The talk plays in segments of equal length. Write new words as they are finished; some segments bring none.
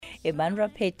Iman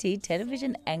Rappetti,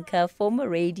 television anchor, former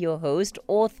radio host,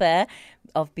 author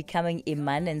of Becoming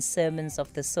Iman and Sermons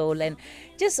of the Soul, and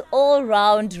just all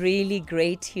round really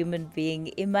great human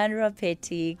being. Iman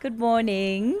Rappetti, good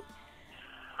morning.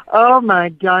 Oh, my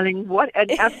darling, what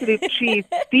an absolute treat.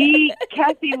 The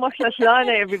Kathy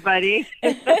Moshlaslana, everybody.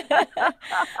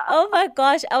 Oh, my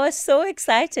gosh. I was so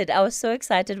excited. I was so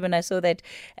excited when I saw that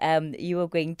you were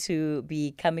going to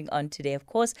be coming on today. Of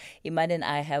course, Iman and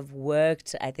I have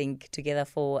worked, I think, together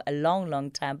for a long,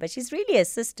 long time. But she's really a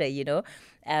sister,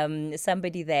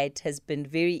 somebody that has been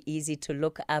very easy to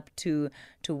look up to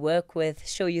work with,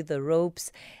 show you the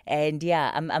ropes. And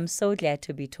yeah, I'm so glad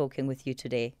to be talking with you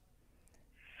today.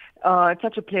 Oh, it's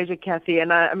such a pleasure, Kathy.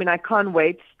 And I can't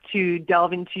wait to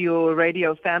delve into your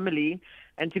radio family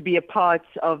and to be a part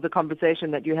of the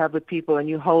conversation that you have with people and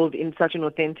you hold in such an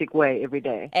authentic way every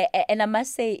day. And I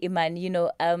must say, Iman,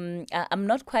 I'm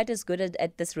not quite as good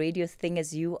at this radio thing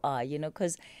as you are,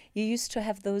 because you used to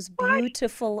have those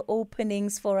beautiful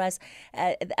openings for us.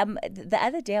 The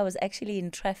other day I was actually in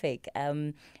traffic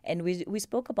and we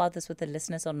spoke about this with the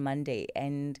listeners on Monday,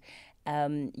 and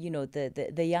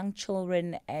the young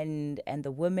children and the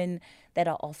women that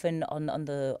are often on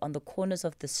the corners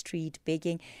of the street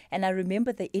begging. And I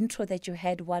remember the intro that you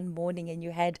had one morning, and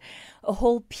you had a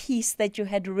whole piece that you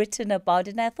had written about.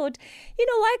 And I thought,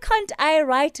 why can't I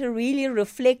write a really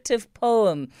reflective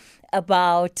poem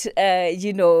about,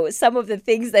 some of the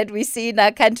things that we see in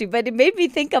our country? But it made me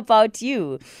think about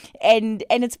you. And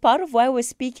it's part of why we're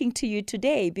speaking to you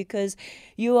today, because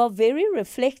you are very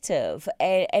reflective.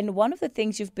 And one of the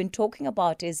things you've been talking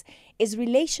about is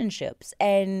relationships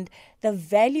and the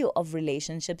value of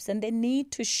relationships and the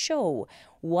need to show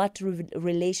what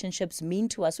relationships mean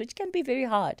to us, which can be very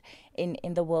hard in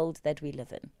the world that we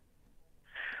live in.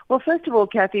 Well, first of all,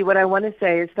 Kathy, what I want to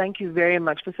say is thank you very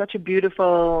much for such a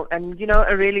beautiful and,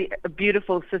 a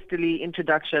beautiful sisterly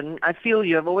introduction. I feel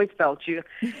you. I've always felt you.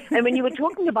 And when you were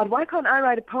talking about why can't I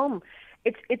write a poem,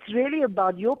 it's really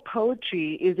about your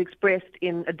poetry is expressed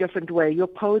in a different way. Your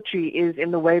poetry is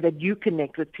in the way that you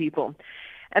connect with people.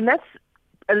 And that's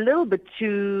a little bit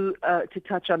to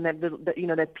touch on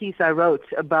that piece I wrote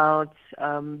about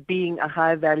being a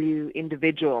high-value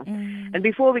individual. And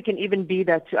before we can even be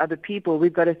that to other people,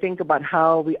 we've got to think about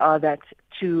how we are that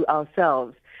to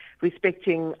ourselves,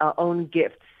 respecting our own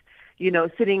gifts,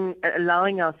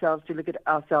 allowing ourselves to look at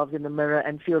ourselves in the mirror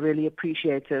and feel really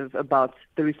appreciative about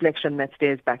the reflection that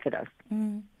stares back at us.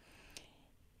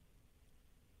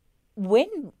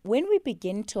 When we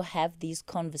begin to have these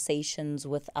conversations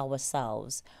with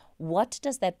ourselves, what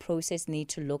does that process need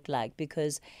to look like?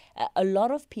 Because a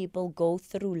lot of people go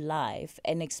through life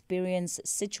and experience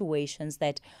situations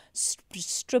that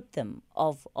strip them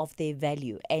of their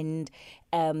value. And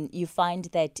you find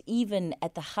that even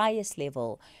at the highest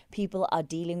level, people are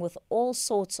dealing with all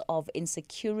sorts of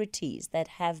insecurities that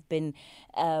have been,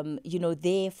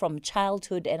 there from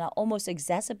childhood and are almost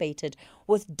exacerbated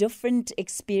with different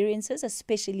experiences,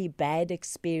 especially bad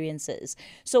experiences.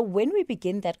 So when we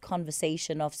begin that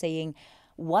conversation of saying,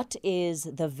 what is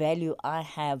the value I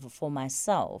have for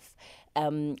myself?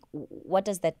 What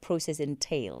does that process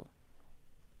entail?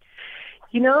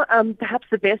 Perhaps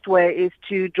the best way is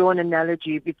to draw an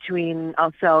analogy between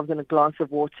ourselves and a glass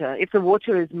of water. If the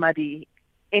water is muddy,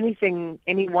 anyone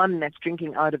that's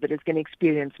drinking out of it is going to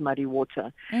experience muddy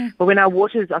water. But when our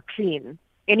waters are clean,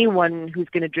 anyone who's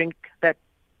going to drink that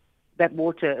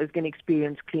water is going to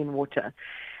experience clean water.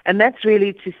 And that's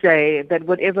really to say that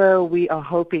whatever we are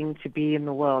hoping to be in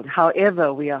the world,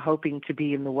 however we are hoping to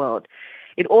be in the world,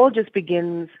 it all just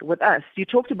begins with us. You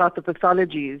talked about the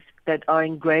pathologies that are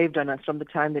engraved on us from the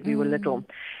time that we were little.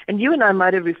 And you and I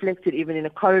might have reflected even in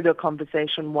a corridor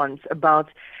conversation once about,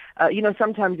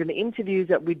 sometimes in the interviews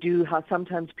that we do, how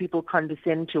sometimes people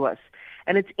condescend to us.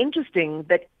 And it's interesting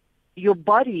that your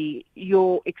body,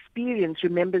 your experience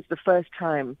remembers the first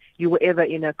time you were ever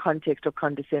in a context of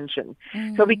condescension.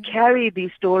 So we carry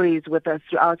these stories with us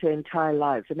throughout our entire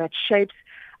lives, and that shapes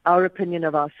our opinion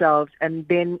of ourselves, and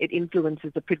then it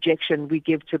influences the projection we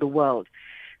give to the world.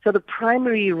 So the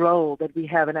primary role that we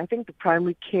have, and I think the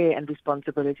primary care and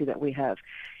responsibility that we have,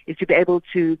 is to be able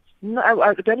to,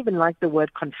 I don't even like the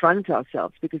word confront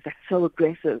ourselves because that's so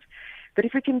aggressive, but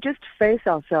if we can just face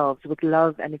ourselves with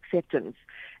love and acceptance,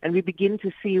 and we begin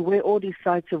to see where all these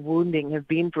sites of wounding have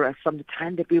been for us from the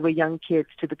time that we were young kids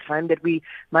to the time that we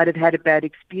might have had a bad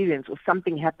experience or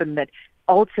something happened that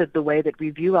altered the way that we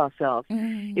view ourselves.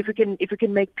 If we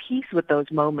can make peace with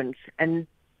those moments and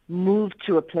move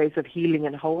to a place of healing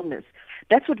and wholeness.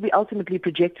 That's what we ultimately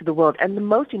project to the world. And the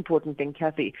most important thing,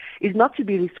 Kathy, is not to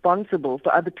be responsible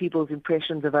for other people's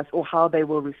impressions of us or how they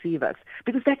will receive us,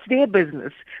 because that's their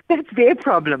business. That's their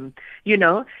problem.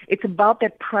 It's about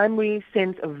that primary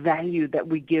sense of value that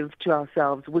we give to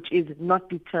ourselves, which is not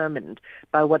determined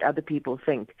by what other people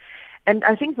think. And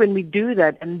I think when we do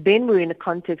that, and then we're in a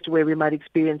context where we might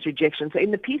experience rejection. So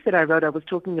in the piece that I wrote, I was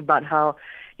talking about how,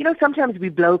 sometimes we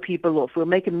blow people off. We'll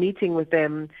make a meeting with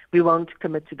them. We won't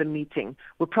commit to the meeting.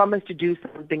 We'll promise to do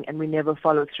something and we never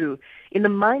follow through. In the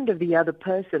mind of the other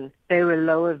person, they're a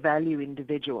lower value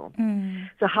individual.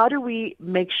 So how do we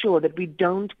make sure that we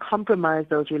don't compromise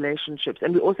those relationships,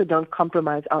 and we also don't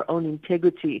compromise our own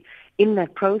integrity in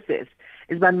that process,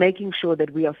 is by making sure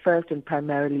that we are first and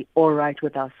primarily all right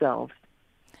with ourselves.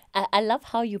 I love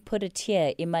how you put it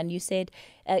here, Iman. You said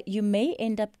you may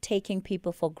end up taking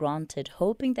people for granted,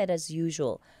 hoping that as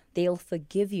usual they'll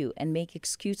forgive you and make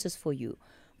excuses for you.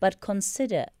 But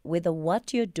consider whether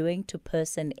what you're doing to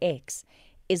person X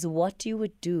is what you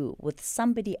would do with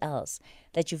somebody else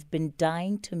that you've been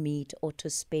dying to meet or to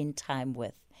spend time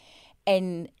with.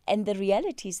 And the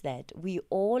reality is that we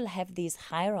all have these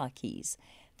hierarchies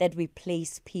that we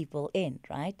place people in,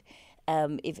 right?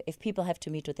 If people have to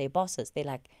meet with their bosses, they're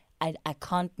like, I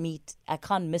can't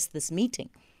miss this meeting.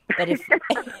 But if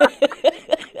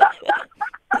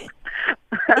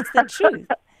it's the truth.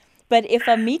 But if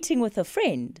I'm meeting with a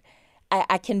friend,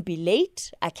 I can be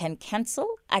late, I can cancel,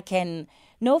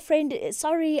 no friend,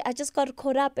 sorry, I just got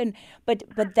caught up. But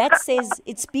that says,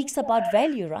 it speaks about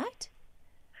value, right?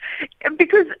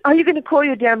 Because are you going to call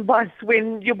your damn boss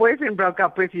when your boyfriend broke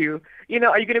up with you?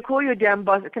 Are you going to call your damn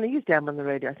boss? Can I use damn on the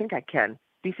radio? I think I can.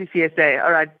 DCCSA.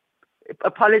 All right.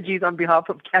 Apologies on behalf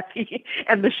of Kathy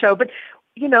and the show. But,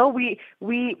 we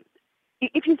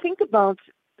if you think about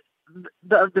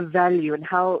the value and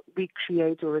how we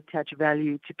create or attach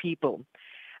value to people,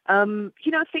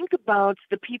 think about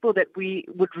the people that we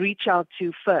would reach out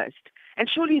to first. And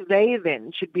surely they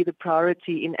then should be the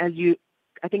priority in, as you,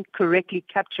 I think, correctly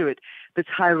capture it, this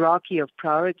hierarchy of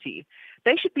priority.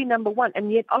 They should be number one.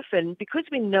 And yet often, because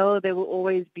we know they will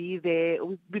always be there,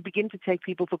 we begin to take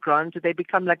people for granted. They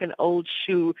become like an old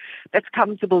shoe that's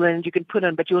comfortable and you can put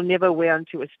on, but you'll never wear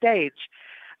onto a stage.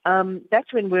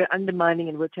 That's when we're undermining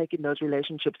and we're taking those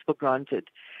relationships for granted.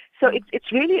 So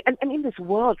it's really, and in this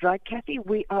world, right, Kathy,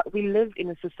 we live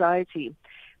in a society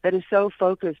that is so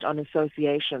focused on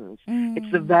associations.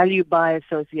 It's the value by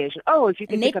association. Oh, if you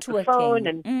can pick up the phone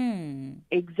and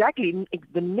exactly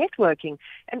the networking.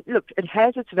 And look, it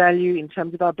has its value in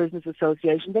terms of our business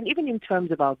associations and even in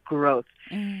terms of our growth.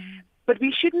 But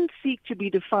we shouldn't seek to be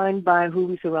defined by who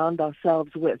we surround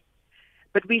ourselves with.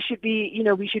 But we should be,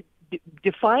 we should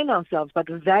define ourselves by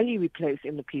the value we place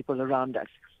in the people around us.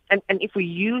 And if we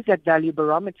use that value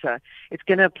barometer, it's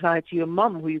going to apply to your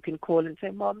mom, who you can call and say,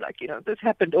 Mom, this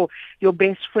happened, or your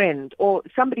best friend, or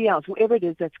somebody else, whoever it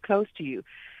is that's close to you.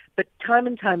 But time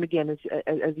and time again,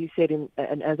 as you said,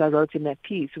 and as I wrote in that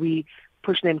piece, we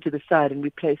push them to the side and we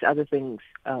place other things,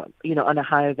 on a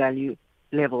higher value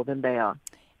level than they are.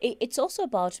 It's also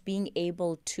about being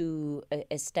able to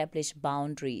establish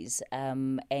boundaries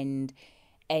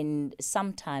and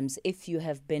sometimes if you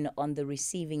have been on the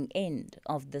receiving end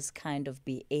of this kind of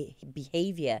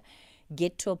behavior,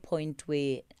 get to a point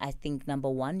where I think, number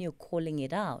one, you're calling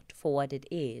it out for what it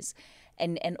is.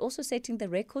 And also setting the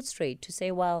record straight to say,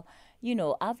 well,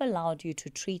 I've allowed you to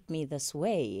treat me this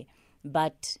way,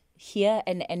 but here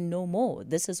and no more.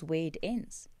 This is where it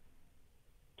ends.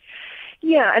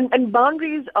 Yeah, and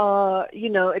boundaries are,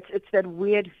 it's that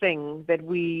weird thing that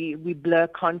we blur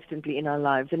constantly in our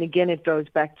lives. And again, it goes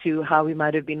back to how we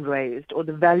might have been raised, or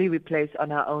the value we place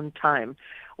on our own time,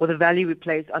 or the value we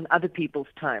place on other people's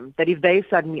time, that if they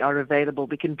suddenly are available,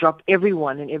 we can drop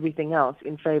everyone and everything else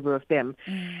in favor of them.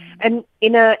 And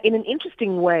in an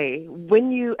interesting way,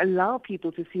 when you allow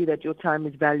people to see that your time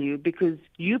is valued because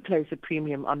you place a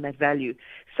premium on that value,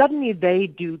 suddenly they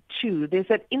do too. There's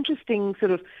that interesting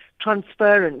sort of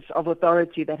transference of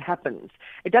authority that happens.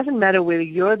 It doesn't matter whether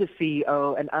you're the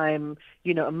CEO and I'm,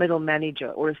 a middle manager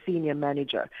or a senior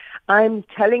manager. I'm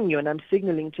telling you and I'm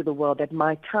signaling to the world that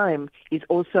my time is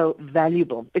also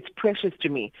valuable. It's precious to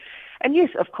me. And yes,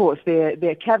 of course, there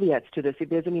are caveats to this. If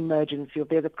there's an emergency, or if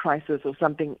there's a crisis or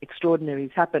something extraordinary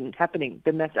is happening,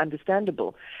 then that's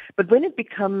understandable. But when it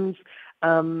becomes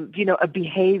a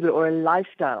behavior or a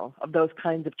lifestyle of those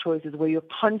kinds of choices where you're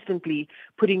constantly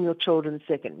putting your children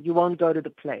second, you won't go to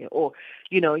the play, or,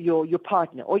 your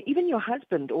partner, or even your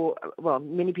husband, or, well,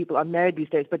 many people are married these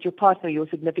days, but your partner, your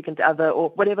significant other, or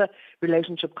whatever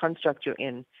relationship construct you're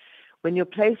in. when you're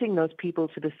placing those people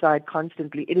to the side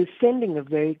constantly, it is sending a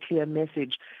very clear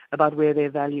message about where their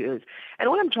value is. And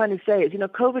all I'm trying to say is,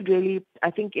 COVID really,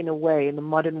 I think in a way, in the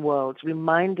modern world,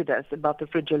 reminded us about the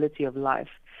fragility of life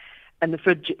and the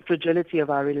fragility of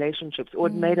our relationships, or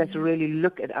it made us really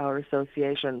look at our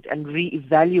associations and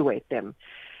reevaluate them.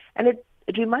 And it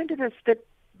reminded us that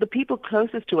the people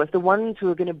closest to us, the ones who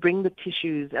are going to bring the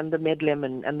tissues and the med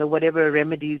lemon and the whatever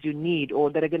remedies you need, or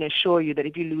that are going to assure you that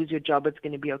if you lose your job, it's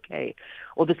going to be okay,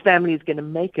 or this family is going to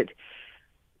make it,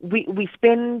 we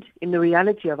spend in the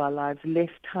reality of our lives less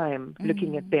time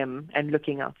looking at them and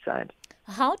looking outside.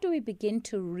 How do we begin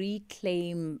to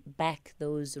reclaim back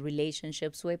those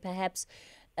relationships where perhaps,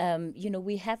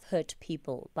 we have hurt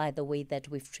people by the way that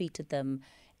we've treated them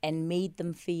and made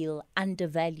them feel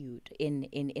undervalued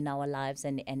in our lives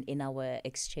and in our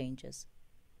exchanges?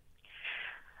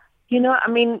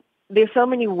 There's so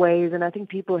many ways, and I think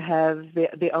people have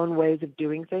their own ways of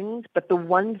doing things, but the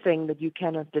one thing that you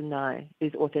cannot deny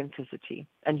is authenticity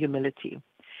and humility.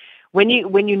 When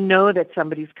you know that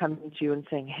somebody's coming to you and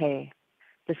saying, hey,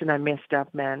 listen, I messed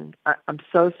up, man. I'm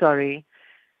so sorry.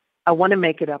 I want to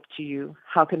make it up to you.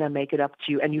 How can I make it up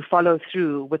to you? And you follow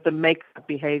through with the make-up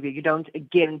behavior. You don't,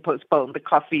 again, postpone the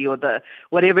coffee or the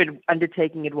whatever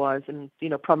undertaking it was and,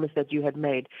 promise that you had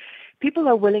made. People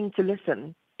are willing to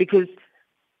listen because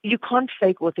you can't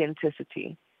fake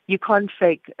authenticity. You can't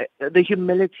fake the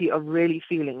humility of really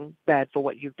feeling bad for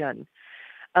what you've done.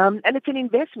 And it's an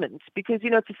investment because,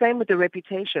 it's the same with the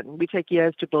reputation. We take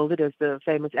years to build it, as the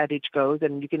famous adage goes,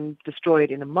 and you can destroy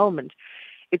it in a moment.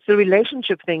 It's the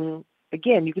relationship thing.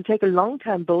 Again, you can take a long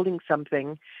time building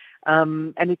something,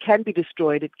 and it can be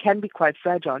destroyed. It can be quite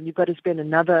fragile. And you've got to spend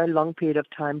another long period of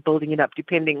time building it up,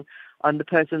 depending on the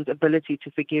person's ability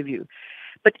to forgive you.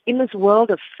 But in this world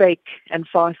of fake and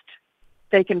fast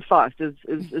is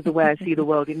the way I see the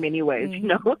world in many ways,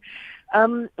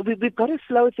 we've got to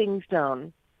slow things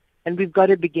down. And we've got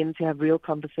to begin to have real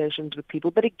conversations with people.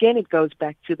 But again, it goes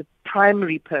back to the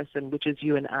primary person, which is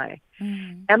you and I.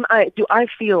 Do I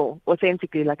feel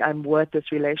authentically like I'm worth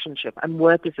this relationship? I'm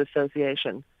worth this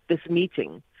association, this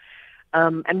meeting?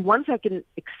 And once I can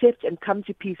accept and come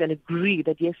to peace and agree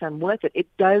that, yes, I'm worth it,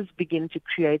 it does begin to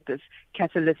create this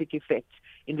catalytic effect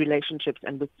in relationships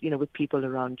and with people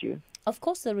around you. Of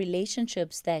course, the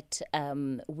relationships that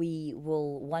we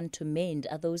will want to mend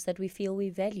are those that we feel we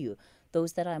value,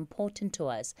 those that are important to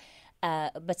us.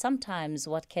 But sometimes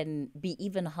what can be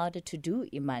even harder to do,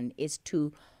 Iman, is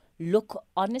to look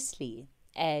honestly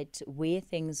at where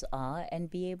things are and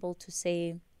be able to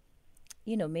say,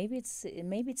 maybe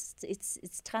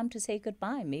it's time to say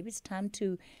goodbye. Maybe it's time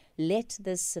to let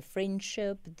this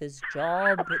friendship, this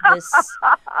job, this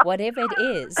whatever it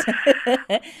is,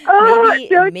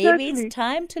 maybe it's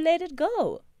time to let it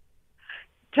go.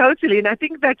 Totally, and I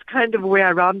think that's kind of where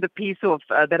I round the piece off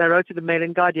that I wrote to the Mail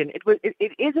and Guardian.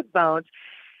 It is about,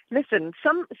 listen,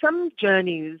 some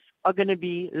journeys are going to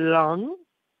be long,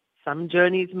 some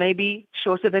journeys may be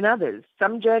shorter than others,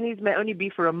 some journeys may only be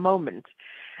for a moment.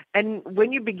 And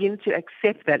when you begin to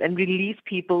accept that and release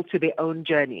people to their own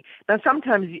journey. Now,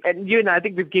 sometimes, and you and I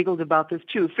think we've giggled about this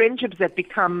too, friendships that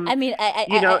become, I'm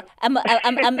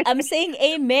saying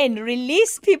amen.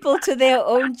 Release people to their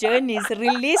own journeys.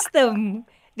 Release them.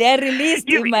 They're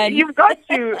released, Iman. You've got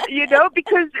to,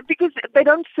 because they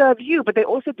don't serve you, but they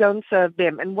also don't serve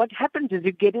them. And what happens is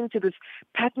you get into this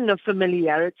pattern of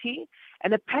familiarity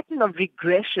and a pattern of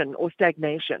regression or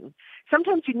stagnation.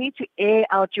 Sometimes you need to air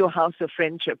out your house of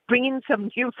friendship, bring in some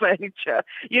new furniture,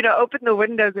 open the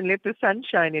windows and let the sun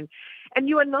shine in. And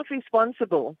you are not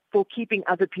responsible for keeping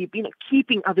other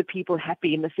people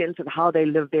happy in the sense of how they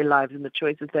live their lives and the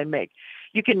choices they make.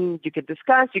 You can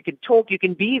discuss, you can talk, you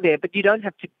can be there, but you don't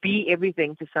have to be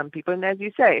everything to some people. And as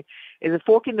you say, there's a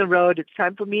fork in the road. It's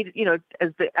time for me to,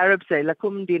 as the Arabs say,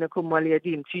 lakum dinakum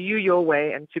waliyadin, to you your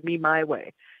way and to me my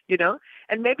way.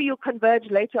 And maybe you'll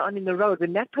converge later on in the road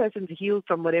when that person's healed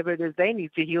from whatever it is they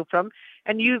need to heal from,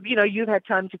 and you've had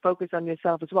time to focus on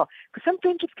yourself as well. Because some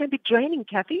friendships can be draining,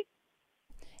 Kathy.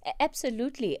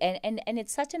 Absolutely, and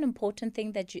it's such an important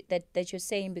thing that you're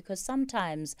saying, because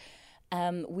sometimes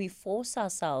we force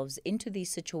ourselves into these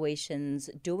situations,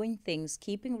 doing things,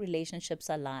 keeping relationships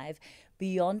alive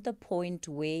beyond the point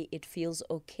where it feels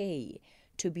okay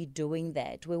to be doing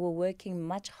that, where we're working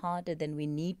much harder than we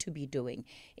need to be doing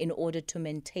in order to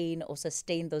maintain or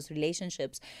sustain those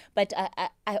relationships. But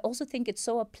I also think it's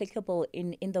so applicable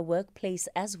in the workplace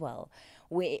as well,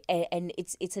 where and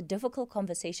it's a difficult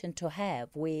conversation to have,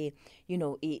 where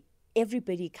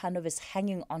everybody kind of is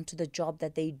hanging on to the job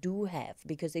that they do have,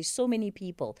 because there's so many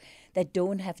people that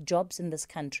don't have jobs in this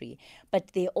country.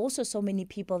 But there are also so many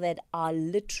people that are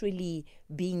literally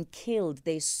being killed.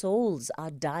 Their souls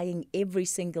are dying every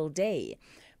single day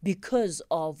because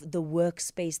of the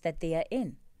workspace that they are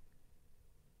in.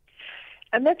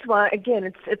 And that's why, again,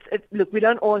 it's look, we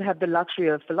don't all have the luxury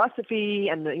of philosophy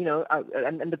and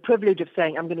and the privilege of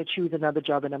saying, I'm going to choose another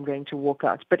job and I'm going to walk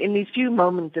out. But in these few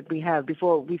moments that we have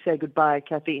before we say goodbye,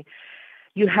 Kathy,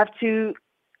 you have to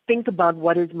think about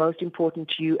what is most important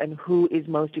to you and who is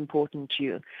most important to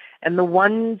you. And the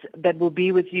ones that will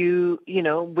be with you,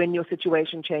 when your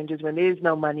situation changes, when there is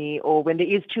no money or when there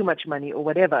is too much money or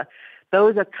whatever,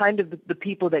 those are kind of the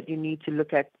people that you need to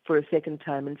look at for a second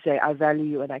time and say, I value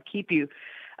you and I keep you.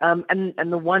 And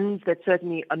the ones that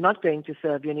certainly are not going to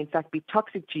serve you and in fact be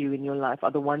toxic to you in your life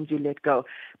are the ones you let go.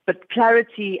 But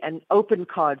clarity and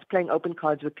playing open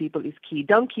cards with people is key.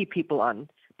 Don't keep people on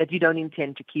that you don't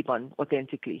intend to keep on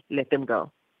authentically. Let them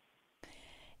go.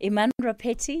 Iman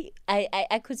Rappetti,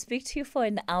 I could speak to you for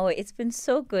an hour. It's been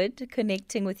so good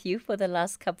connecting with you for the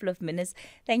last couple of minutes.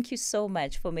 Thank you so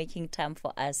much for making time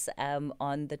for us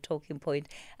on The Talking Point.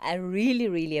 I really,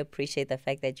 really appreciate the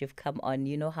fact that you've come on.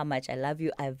 You know how much I love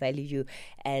you. I value you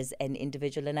as an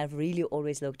individual, and I've really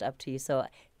always looked up to you. So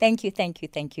thank you,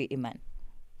 Iman.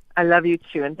 I love you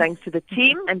too, and thanks to the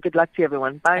team, and good luck to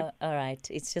everyone. Bye. All right,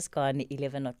 it's just gone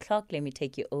 11 o'clock. Let me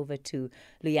take you over to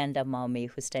Luyanda Maume,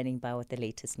 who's standing by with the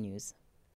latest news.